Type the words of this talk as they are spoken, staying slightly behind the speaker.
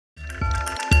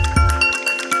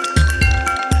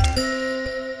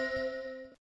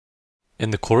In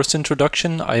the course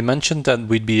introduction, I mentioned that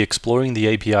we'd be exploring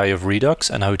the API of Redux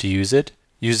and how to use it,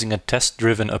 using a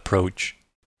test-driven approach.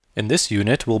 In this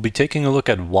unit, we'll be taking a look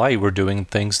at why we're doing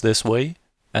things this way,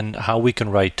 and how we can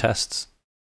write tests.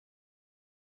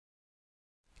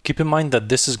 Keep in mind that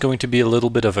this is going to be a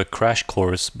little bit of a crash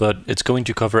course, but it's going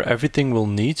to cover everything we'll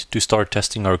need to start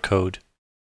testing our code.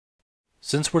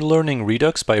 Since we're learning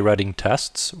Redux by writing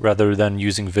tests, rather than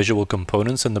using visual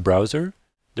components in the browser,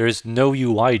 there is no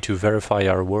UI to verify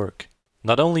our work.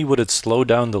 Not only would it slow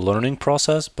down the learning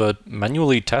process, but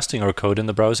manually testing our code in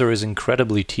the browser is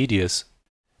incredibly tedious.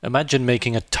 Imagine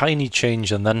making a tiny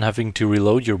change and then having to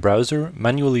reload your browser,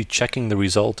 manually checking the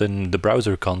result in the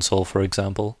browser console, for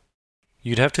example.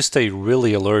 You'd have to stay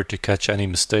really alert to catch any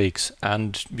mistakes,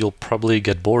 and you'll probably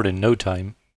get bored in no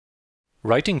time.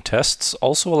 Writing tests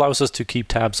also allows us to keep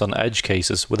tabs on edge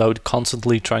cases without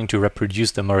constantly trying to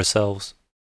reproduce them ourselves.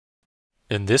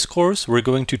 In this course, we're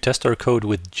going to test our code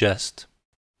with Jest.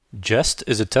 Jest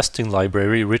is a testing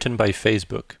library written by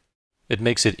Facebook. It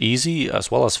makes it easy,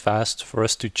 as well as fast, for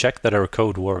us to check that our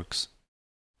code works.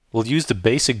 We'll use the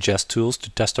basic Jest tools to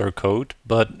test our code,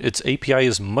 but its API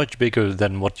is much bigger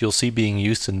than what you'll see being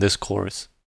used in this course.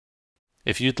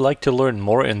 If you'd like to learn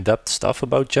more in-depth stuff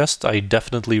about Jest, I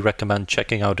definitely recommend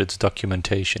checking out its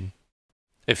documentation.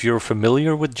 If you're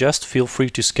familiar with Jest, feel free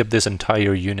to skip this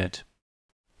entire unit.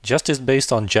 Jest is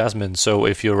based on Jasmine, so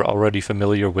if you're already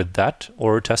familiar with that,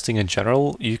 or testing in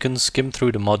general, you can skim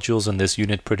through the modules in this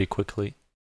unit pretty quickly.